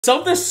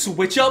Some of the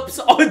switch ups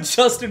on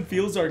Justin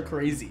Fields are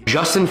crazy.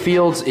 Justin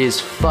Fields is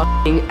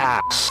fucking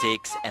ass.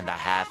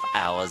 6.5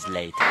 hours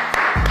later.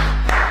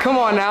 Come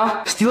on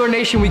now. Steeler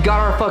Nation, we got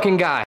our fucking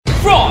guy.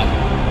 Fraud!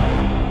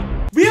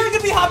 We are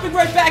gonna be hopping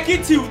right back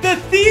into the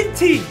theme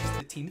teams.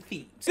 The team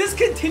themes. This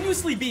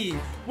continuously being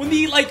one of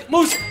the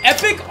most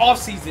epic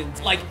off seasons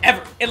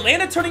ever.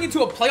 Atlanta turning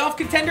into a playoff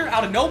contender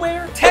out of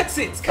nowhere.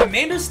 Texans,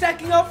 Commanders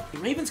stacking up. The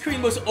Ravens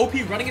creating the most OP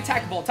running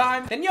attack of all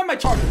time. Then you have my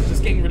Chargers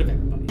just getting rid of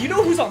everybody. You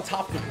know who's on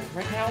top of the board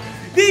right now?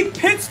 The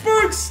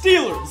Pittsburgh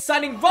Steelers,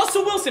 signing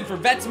Russell Wilson for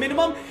vets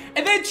minimum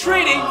and then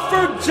trading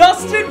for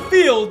Justin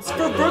Fields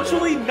for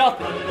virtually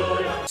nothing.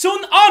 So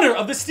in honor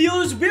of the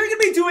Steelers, we're gonna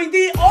be doing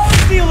the All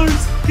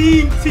Steelers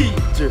theme team.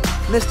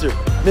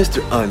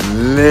 Mr.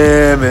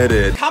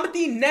 Unlimited. Comment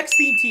the next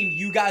theme team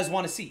you guys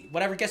want to see.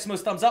 Whatever gets the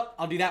most thumbs up,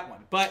 I'll do that one.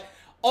 But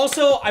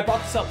also, I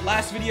brought this up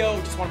last video.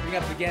 Just want to bring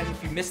it up again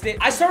if you missed it.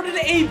 I started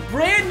a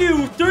brand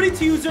new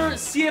 32-user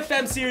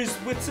CFM series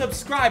with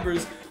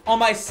subscribers on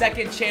my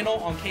second channel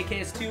on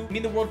KayKayEs2.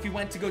 Mean the world if you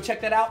went to go check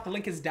that out. The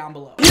link is down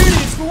below. Here it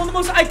is for one of the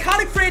most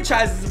iconic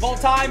franchises of all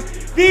time,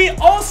 the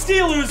All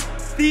Steelers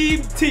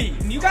theme team.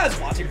 You guys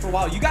watching for a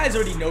while, you guys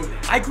already know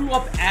this. I grew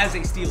up as a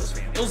Steelers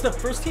fan. It was the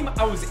first team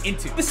I was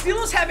into. The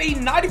Steelers have a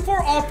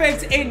 94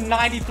 offense and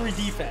 93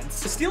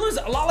 defense. The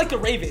Steelers, a lot like the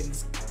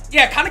Ravens,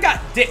 kind of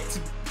got dicked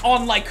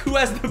on who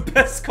has the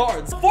best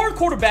cards. For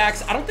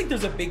quarterbacks, I don't think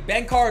there's a Big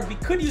Ben card. We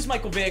could use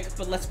Michael Vick,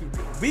 but let's be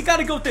real. We got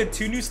to go with the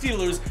two new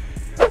Steelers.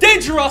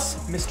 Dangerous,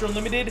 Mr.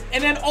 Unlimited,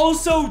 and then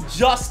also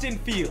Justin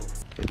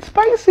Fields. It's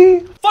spicy.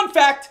 Fun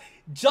fact,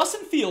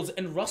 Justin Fields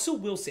and Russell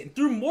Wilson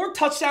threw more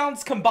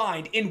touchdowns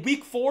combined in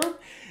week 4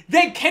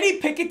 than Kenny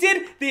Pickett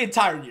did the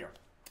entire year.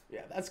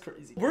 Yeah, that's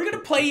crazy. We're gonna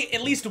play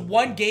at least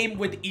one game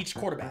with each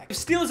quarterback.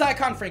 Steelers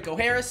icon Franco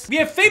Harris. We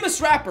have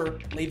famous rapper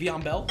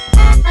Le'Veon Bell.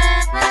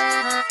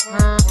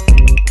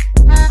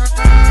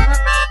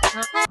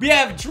 We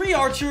have Dre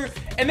Archer,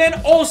 and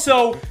then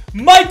also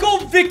Michael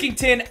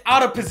Vickington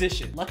out of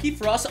position. Lucky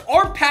for us,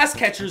 our pass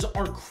catchers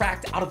are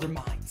cracked out of their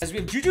minds. As we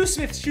have Juju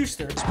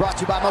Smith-Schuster. It's brought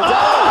to you by Modelo.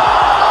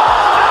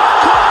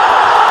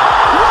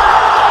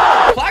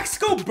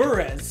 Plaxico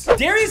Burress,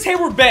 Darius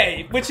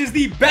Hayward-Bay, which is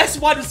the best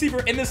wide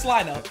receiver in this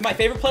lineup. My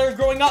favorite player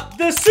growing up,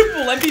 the Super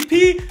Bowl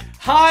MVP,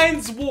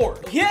 Hines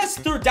Ward. He has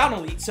third down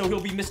elite, so he'll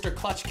be Mr.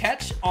 Clutch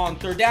Catch on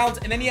third downs,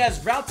 and then he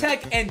has Route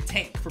Tech and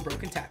Tank for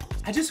broken tackles.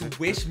 I just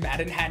wish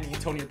Madden had an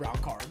Antonio Brown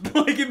card.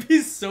 It'd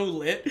be so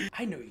lit.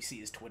 I know you see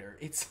his Twitter.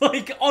 It's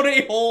on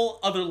a whole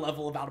other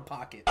level of out of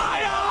pocket.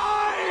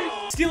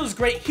 Steelers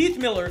great, Heath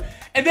Miller.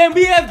 And then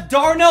we have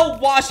Darnell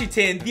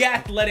Washington, the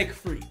athletic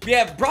freak. We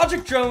have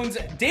Broderick Jones,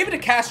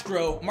 David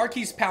DeCastro,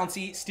 Marquise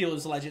Pouncey,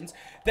 Steelers legends.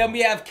 Then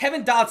we have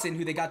Kevin Dotson,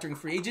 who they got during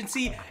free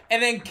agency,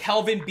 and then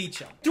Kelvin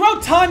Beachum.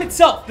 Throughout time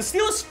itself, the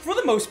Steelers, for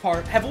the most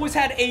part, have always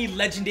had a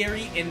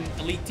legendary and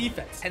elite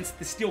defense, hence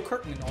the steel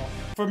curtain and all.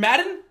 For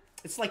Madden,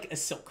 it's like a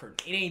silk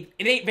curtain.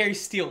 It ain't very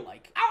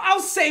steel-like.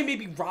 I'll say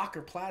maybe rock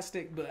or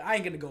plastic, but I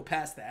ain't gonna go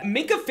past that.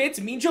 Minka Fitz,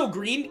 Mean Joe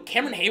Green,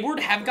 Cameron Hayward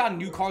haven't gotten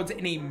new cards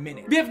in a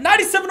minute. We have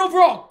 97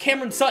 overall,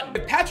 Cameron Sutton,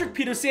 Patrick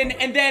Peterson,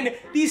 and then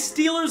the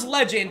Steelers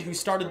legend who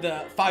started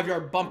the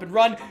 5-yard bump and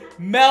run,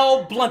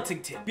 Mel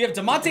Bluntington. We have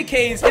DeMonte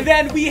Kays, and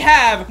then we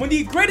have one of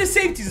the greatest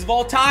safeties of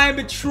all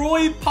time,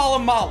 Troy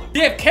Polamalu.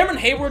 We have Cameron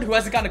Hayward, who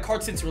hasn't gotten a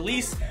card since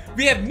release.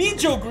 We have Mean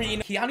Joe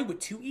Green, Keanu with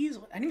 2 E's.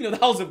 I didn't even know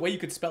that was a way you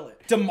could spell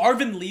it.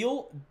 DeMarvin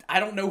Leal,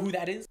 I don't know who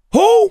that is.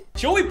 Who?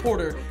 Joey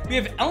Porter. We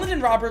have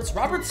Elandon Roberts,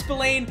 Robert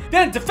Spillane,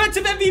 then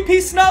defensive MVP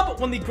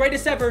snub, one of the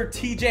greatest ever,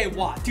 TJ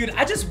Watt. Dude,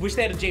 I just wish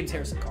they had a James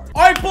Harrison card.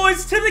 All right,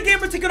 boys, to the game.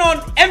 We're taking on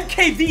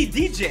MKV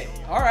DJ.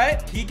 All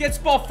right, he gets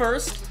ball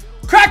first.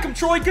 Crack him,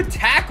 Troy. Good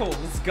tackle.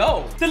 Let's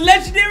go. The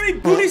legendary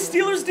Booty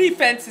Steelers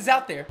defense is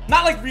out there.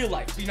 Not like real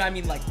life, you know what I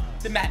mean? Like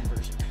the Madden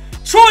version.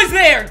 Troy's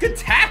there. Good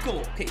tackle.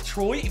 Okay,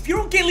 Troy, if you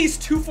don't get at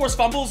least 2 forced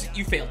fumbles,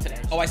 you failed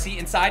today. Oh, I see.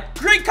 Inside.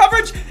 Great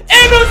coverage.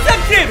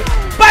 Intercepted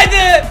by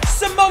the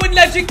Samoan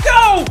legend.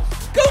 Go.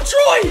 Go,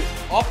 Troy.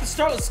 Off the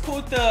start. Let's go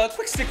with the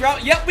quick stick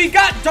route. Yep, we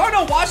got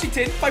Darnell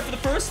Washington. Fight for the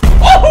first.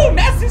 Oh,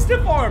 nasty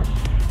stiff arm.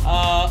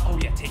 Oh,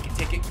 yeah. Take it.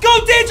 Take it.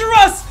 Go,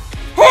 Dangerous.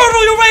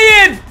 Hurdle your way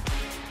in.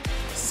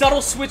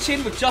 Subtle switch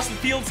in with Justin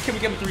Fields. Can we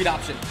get him a 3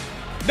 option?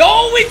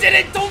 No, we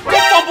didn't. Don't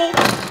fumble.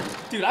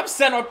 Dude, I'm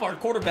setting up our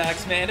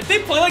quarterbacks, man. If they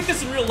play like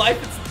this in real life,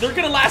 they're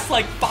gonna last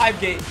like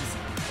 5 games.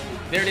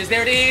 There it is,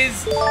 there it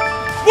is.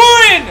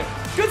 We're in!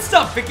 Good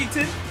stuff,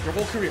 Vickington. Your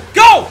whole career.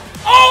 Go!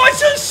 Oh, I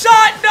should have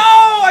shot!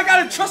 No! I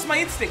gotta trust my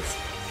instincts.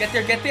 Get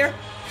there, get there.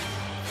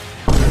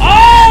 Oh,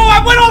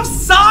 I went off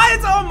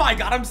sides! Oh my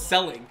god, I'm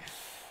selling.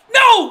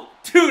 No!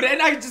 Dude,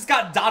 and I just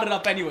got dotted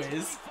up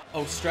anyways.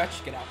 Oh,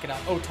 stretch. Get out, get out.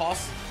 Oh,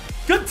 toss.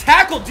 Good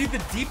tackle, dude. The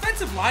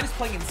defensive line is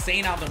playing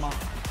insane out of their mind.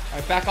 All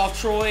right, back off,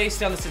 Troy.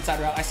 Stay on this inside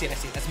route. I see it. I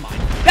see it. That's mine.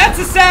 That's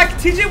a sack.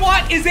 TJ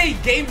Watt is a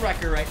game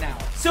wrecker right now.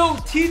 So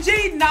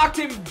TJ knocked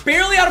him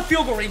barely out of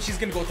field goal range. He's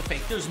going to go with the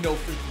fake. There's no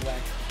freaking way.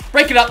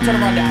 Break it up. Turn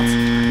around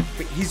downs.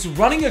 Wait, he's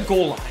running a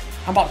goal line.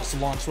 I'm about to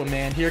launch one,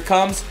 man. Here it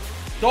comes.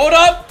 Throw it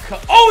up.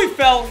 Oh, he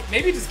fell.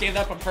 Maybe he just gave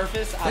that up on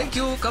purpose. Thank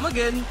you. Come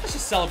again. Let's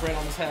just celebrate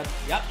on his head.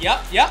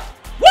 Yep.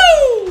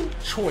 Woo!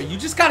 Troy, you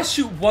just gotta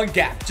shoot one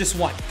gap. Just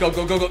one. Go.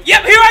 Yep, here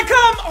I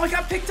come. Oh, I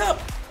got picked up.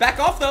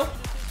 Back off, though.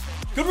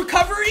 Good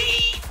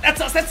recovery.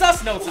 That's us.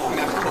 No, it's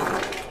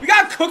not. We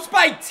got cooked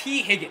by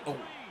T. Higgins. Oh.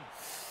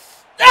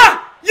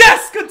 Ah!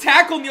 Yes! Good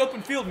tackle in the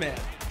open field, man.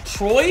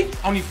 Troy, I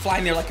don't need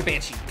flying there like a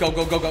banshee. Go.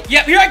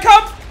 Yep, here I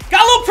come.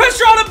 Got a little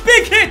pressure on him.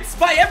 Big hits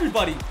by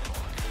everybody.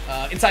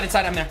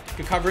 Inside, I'm there.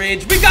 Good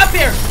coverage. We got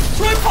there.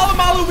 Troy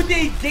Polamalu with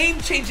a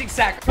game-changing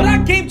sack. But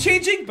not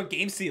game-changing, but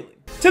game-sealing.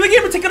 To the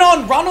game, we're taking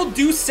on Ronald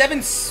Do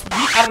 7 Sweet.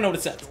 I don't know what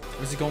it says.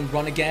 Where's he going?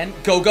 Run again.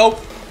 Go. Boom!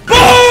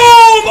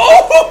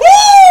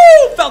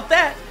 Oh, felt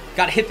that.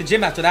 Gotta hit the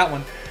gym after that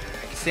one.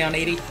 Stay on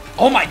 80.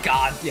 Oh my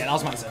God. Yeah, that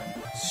was my zone.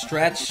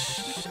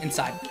 Stretch.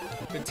 Inside.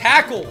 Good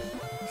tackle.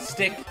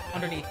 Stick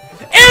underneath.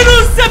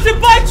 Intercepted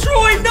by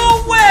Troy.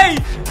 No way.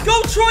 Go,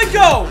 Troy,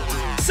 go.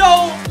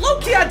 So,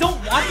 low-key, I don't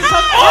want the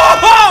touch.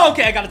 Oh,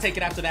 okay, I gotta take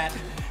it after that.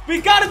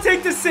 We gotta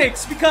take the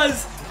 6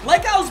 because,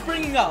 like I was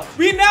bringing up,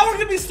 we're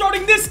gonna be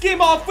starting this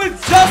game off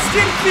with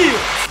Justin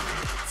Fields.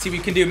 Let's see what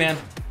you can do, man.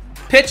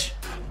 Pitch.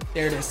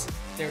 There it is.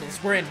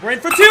 We're in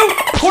for 2.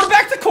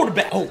 Quarterback to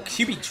quarterback. Oh,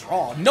 QB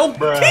draw. No,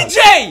 bruh.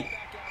 TJ.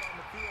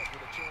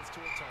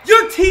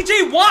 You're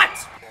TJ Watt.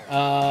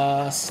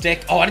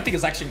 Stick. Oh, I didn't think he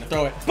was actually gonna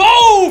throw it.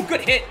 Boom!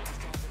 Good hit.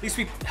 At least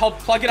we helped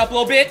plug it up a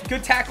little bit.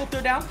 Good tackle,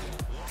 third down.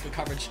 Good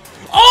coverage.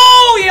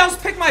 Oh, yeah, I was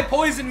picking my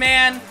poison,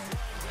 man.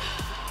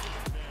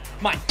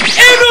 Mine.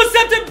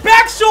 Intercepted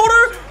back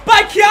shoulder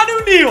by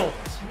Keanu Neal.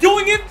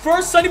 Doing it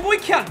for Sonny Boy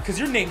Keanu, because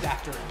you're named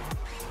after him.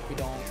 We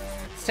don't.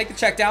 Let's take the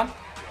check down.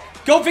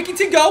 Go,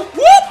 Vickington, go.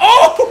 Whoop!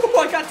 Oh,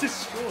 I got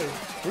destroyed.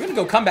 We're going to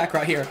go comeback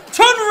right here.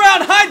 Turn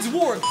around, Hines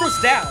Ward.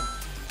 First down.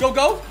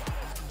 Go.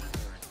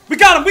 We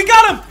got him.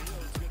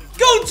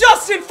 Go,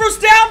 Justin.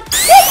 First down. Whoop!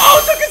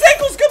 Oh, took his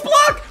ankles. Good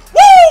block.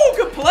 Woo!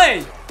 Good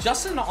play.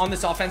 Justin on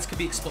this offense could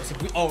be explosive.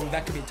 Oh,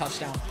 that could be a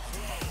touchdown.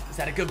 Is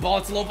that a good ball?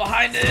 It's a little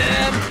behind him.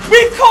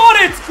 We caught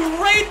it!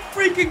 Great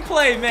freaking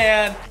play,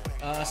 man.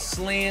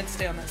 Slant.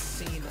 Stay on that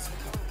seam. That's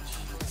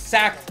coverage.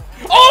 Sack.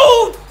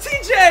 Oh,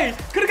 TJ!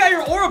 Could have got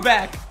your aura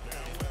back.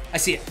 I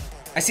see it.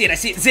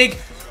 Zig.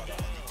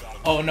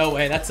 Oh, no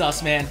way. That's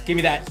us, man. Give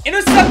me that.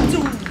 Intercept.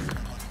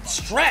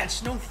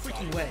 Stretch. No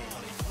freaking way.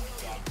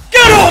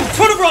 Get him!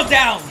 Turn the run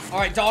down. All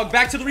right, dog.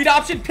 Back to the read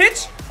option.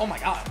 Pitch. Oh, my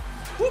God.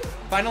 Whoop.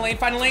 Final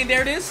lane.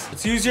 There it is.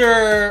 Let's use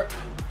your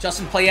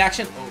Justin play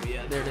action. Oh,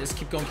 yeah. There it is.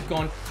 Keep going.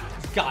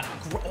 Got it.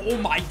 Oh,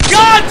 my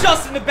God,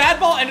 Justin. The bad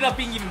ball ended up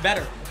being even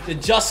better. The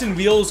Justin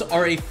wheels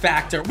are a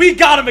factor. We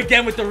got him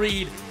again with the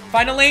read.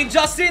 Final lane,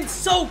 Justin.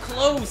 So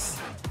close.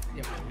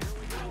 Yep.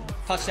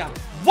 Touchdown.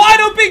 Wide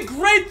open.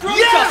 Great throw,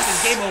 yes!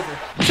 Justin. Game over.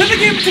 To the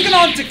game, we're taking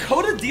on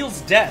Dakota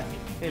Deals Dead.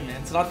 Hey,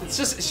 man.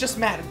 It's just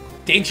Madden.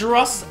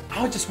 Dangerous.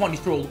 I would just want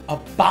to throw a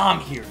bomb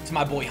here to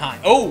my boy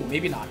Hines. Oh,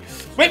 maybe not.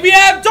 Wait, we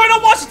have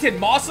Darnell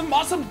Washington.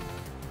 Awesome.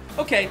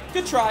 Okay,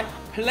 good try.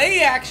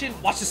 Play action.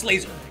 Watch this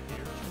laser.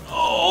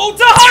 Oh,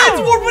 to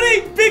Hines Ward with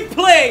a big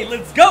play.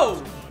 Let's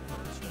go.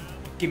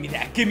 Give me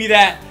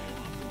that.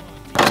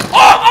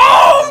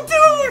 Oh,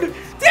 dude.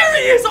 There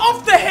he is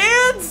off the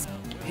hands.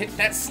 Hit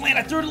that slant.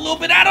 I threw it a little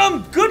bit at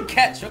him. Good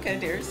catch. Okay,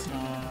 there's.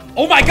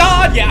 Oh, my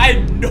God. Yeah, I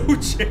had no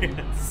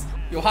chance.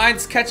 Yo,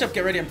 Hines, catch up.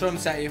 Get ready. I'm throwing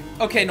this at you.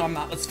 Okay, no, I'm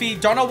not. Let's feed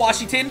Darnell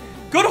Washington.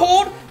 Good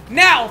hold.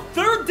 Now,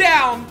 third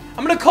down.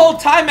 I'm going to call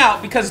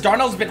timeout because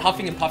Darnell's been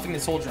huffing and puffing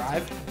this whole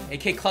drive.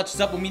 AK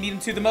clutches up when we need him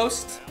to the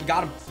most. We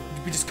got him.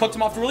 We just cooked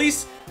him off the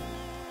release.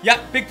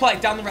 Yep, big play.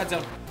 Down the red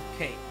zone.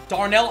 Okay,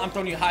 Darnell, I'm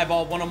throwing you a high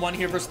ball. One-on-one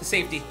here versus the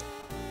safety.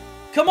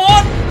 Come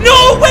on.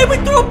 No way, we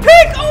threw a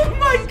pick. Oh,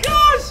 my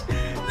gosh.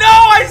 No,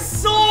 I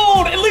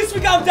sold. At least we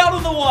got down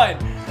to the 1.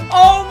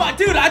 Oh, my.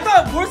 Dude, I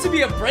thought worse would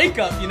be a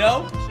breakup, you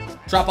know?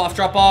 Drop off.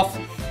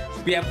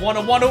 We have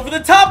one-on-one over the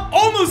top.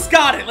 Almost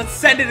got it. Let's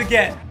send it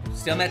again.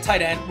 Stay on that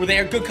tight end. We're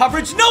there. Good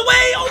coverage. No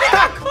way. Oh, they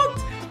got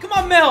cooked. Come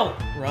on, Mel.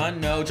 Run.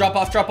 No. Drop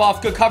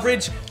off. Good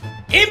coverage.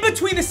 In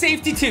between the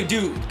safety, too.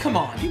 Dude, come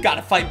on. You got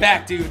to fight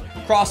back, dude.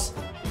 Cross.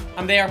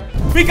 I'm there.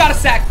 We got a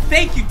sack.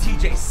 Thank you,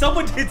 TJ.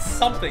 Someone did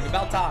something.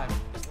 About time.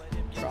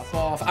 Drop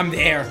off. I'm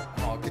there.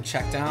 Oh, good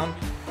check down.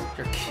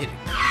 You're kidding.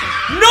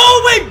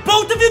 No way.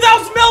 Both of you. That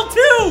was Mel,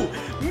 too.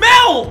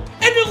 Mel!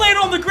 And you're laying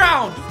on the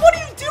ground. What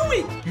are you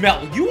doing?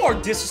 Mel, you are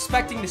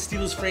disrespecting the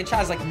Steelers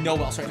franchise like no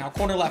else right now.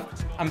 Corner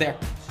left. I'm there.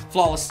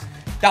 Flawless.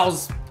 That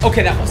was...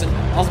 Okay, that wasn't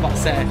Mel. I was about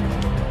to say.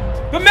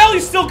 But Mel, you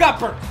still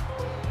got burnt.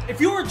 If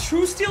you were a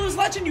true Steelers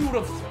legend, you would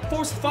have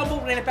forced the fumble,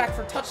 ran it back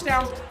for a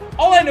touchdown.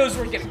 All I know is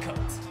we're getting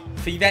cooked.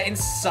 Feed that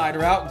inside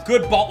route.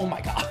 Good ball. Oh,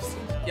 my God.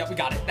 Yep, we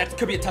got it. That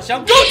could be a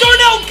touchdown. Go,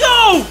 Darnell!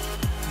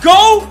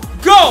 Go!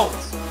 Go!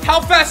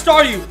 How fast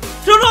are you?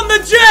 Turn on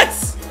the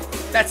Jets!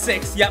 That's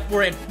 6. Yep,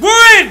 we're in.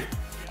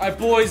 All right,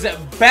 boys.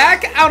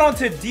 Back out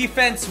onto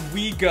defense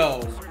we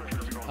go.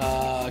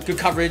 Good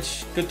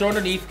coverage. Good throw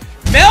underneath.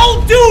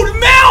 Mel, dude,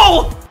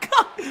 Mel!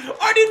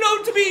 Already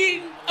known to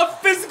be a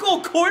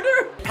physical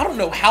corner. I don't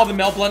know how the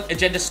Mel Blunt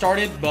agenda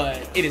started, but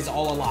it is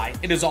all a lie.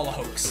 It is all a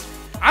hoax.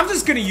 I'm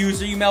just gonna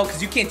use you, Mel,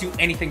 because you can't do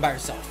anything by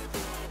yourself.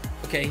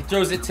 Okay, he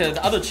throws it to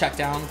the other check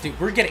down. Dude,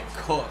 we're getting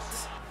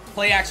cooked.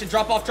 Play action,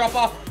 drop off, drop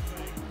off.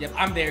 Yep,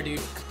 I'm there, dude.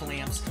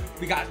 Clamps.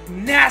 We got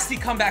nasty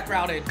comeback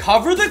routed.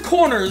 Cover the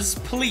corners,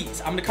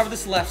 please. I'm gonna cover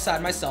this left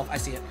side myself. I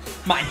see it.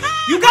 Mine.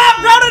 You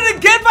got routed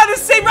again by the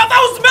same route. That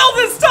was Mel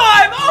this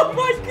time. Oh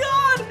my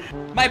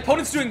god. My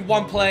opponent's doing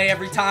one play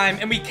every time,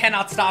 and we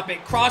cannot stop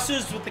it.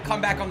 Crossers with the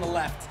comeback on the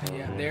left.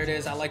 Yeah, there it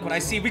is. I like what I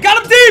see. We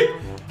got him deep.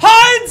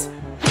 Hines.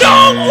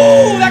 No.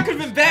 Ooh, that could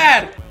have been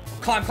bad.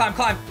 Climb, climb,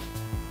 climb.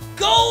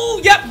 Go.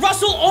 Yep,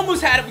 Russell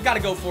almost had it. We got to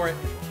go for it.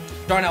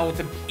 Darnell with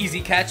an easy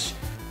catch.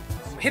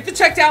 Hit the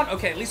check down.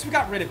 Okay, at least we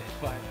got rid of it,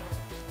 but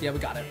yeah, we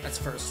got it. That's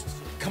first.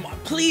 Come on,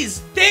 please.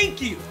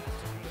 Thank you.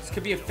 This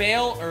could be a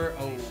fail or,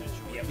 oh,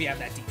 yeah, we have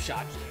that deep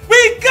shot.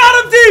 We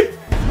got him deep.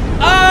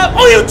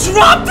 Oh, you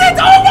dropped it.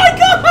 Oh my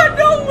God,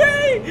 no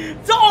way.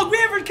 Dog, we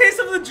have a case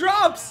of the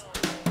drops.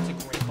 It's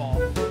a great ball.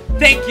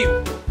 Thank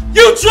you.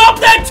 You dropped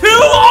that too.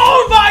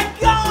 Oh my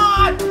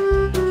God.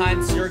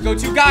 Hines, you're a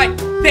go-to guy.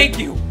 Thank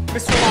you,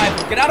 Mr.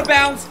 Reliable. Get out of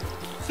bounds.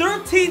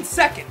 13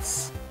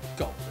 seconds.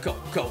 Go, go,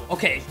 go.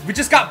 Okay, we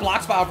just got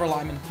blocked by our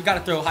lineman. We got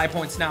to throw high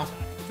points now.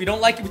 If we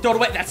don't like it, we throw it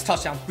away. That's a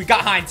touchdown. We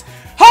got Hines.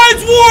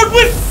 Hines Ward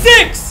with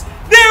 6.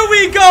 There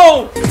we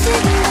go.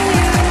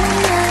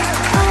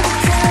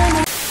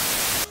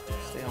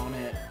 Stay on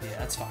it. Yeah,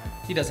 that's fine.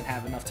 He doesn't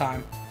have enough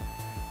time.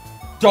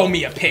 Throw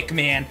me a pick,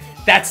 man.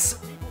 That's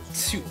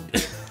too...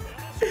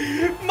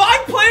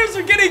 My players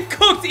are getting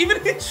cooked,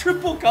 even in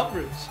triple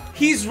coverage.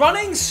 He's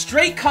running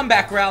straight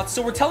comeback routes,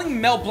 so we're telling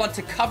Mel Blunt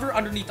to cover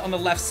underneath on the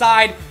left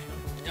side.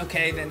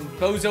 Okay, then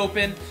Bo's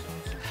open.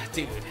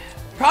 Dude.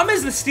 Problem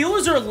is, the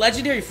Steelers are a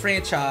legendary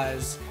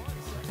franchise,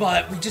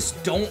 but we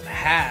just don't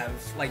have,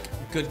 like,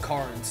 good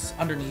cards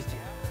underneath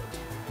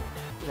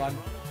you. Run.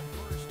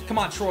 Come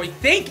on, Troy.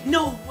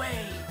 No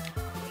way.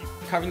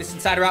 Covering this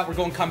inside route. We're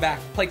going comeback.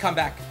 Play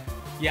comeback.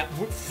 Yeah,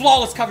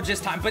 flawless coverage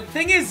this time. But the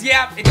thing is,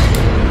 yeah,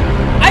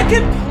 I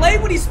can play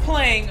what he's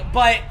playing,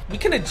 but we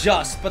can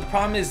adjust. But the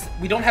problem is,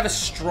 we don't have a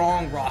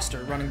strong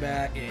roster. Running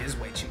back is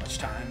way too much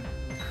time.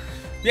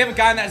 We have a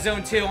guy in that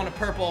zone too on a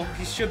purple.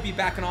 He should be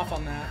backing off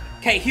on that.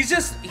 Okay,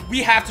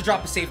 we have to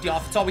drop a safety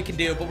off. That's all we can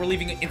do, but we're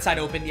leaving it inside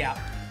open. Yeah.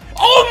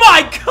 Oh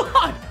my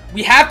God.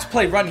 We have to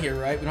play run here,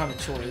 right? We don't have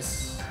a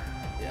choice.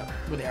 Yep,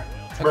 we're there.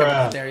 Okay, we're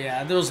not there.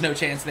 Yeah, there was no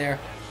chance there.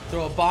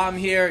 Throw a bomb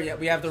here. Yeah,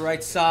 we have the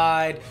right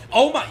side.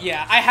 Oh my,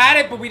 yeah, I had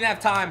it, but we didn't have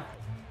time.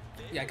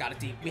 Yeah, I got it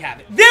deep. We have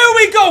it. There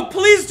we go.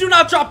 Please do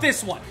not drop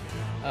this one.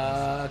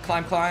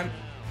 Climb, climb.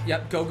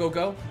 Yep, go, go,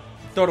 go.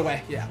 Throw it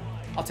away. Yeah,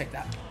 I'll take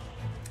that.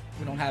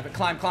 We don't have it.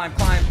 Climb, climb,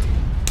 climb.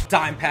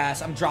 Dime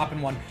pass. I'm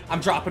dropping one.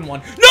 I'm dropping one.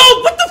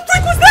 No! What the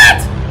frick was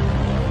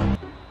that?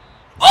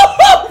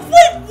 Oh,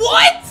 wait,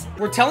 what?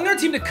 We're telling our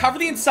team to cover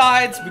the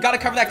insides. We got to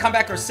cover that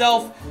comeback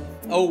ourselves.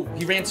 Oh,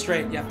 he ran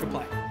straight. Yeah, good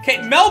play.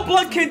 Okay, Mel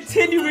Blunt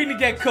continuing to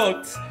get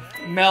cooked.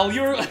 Mel,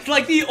 you're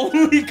like the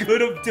only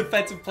good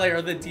defensive player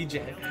of the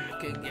TJ.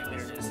 Okay, yeah, there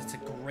it is. It's a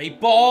great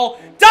ball.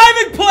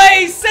 Diving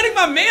play! Setting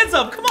my mans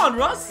up. Come on,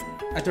 Russ.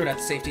 I threw it at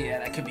the safety. Yeah,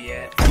 that could be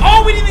it.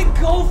 Oh, we didn't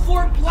even go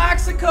for it,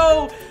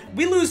 Plaxico.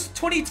 We lose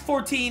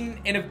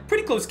 20-14 in a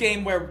pretty close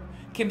game where it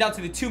came down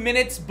to the 2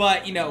 minutes.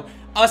 But, you know,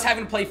 us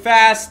having to play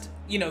fast,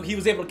 you know, he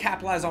was able to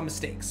capitalize on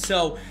mistakes.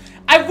 So,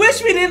 I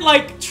wish we didn't,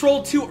 like,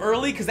 troll too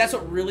early because that's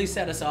what really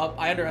set us up.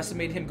 I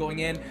underestimated him going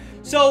in.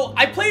 So,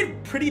 I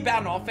played pretty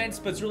bad on offense,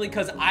 but it's really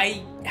because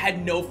I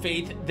had no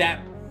faith that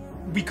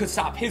we could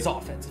stop his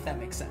offense, if that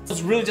makes sense. It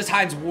was really just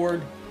Hines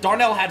Ward.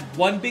 Darnell had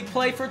one big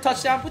play for a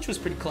touchdown, which was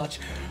pretty clutch.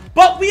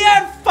 But we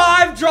had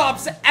 5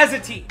 drops as a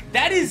team.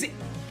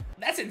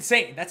 That's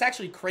insane. That's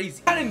actually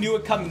crazy. I kind of knew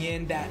it coming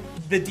in that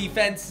the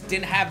defense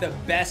didn't have the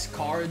best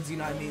cards, you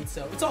know what I mean?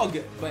 So it's all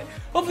good. But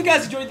hopefully you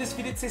guys enjoyed this. If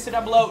you did, say so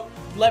down below.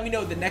 Let me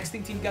know the next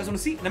team you guys want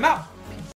to see, and I'm out. Peace.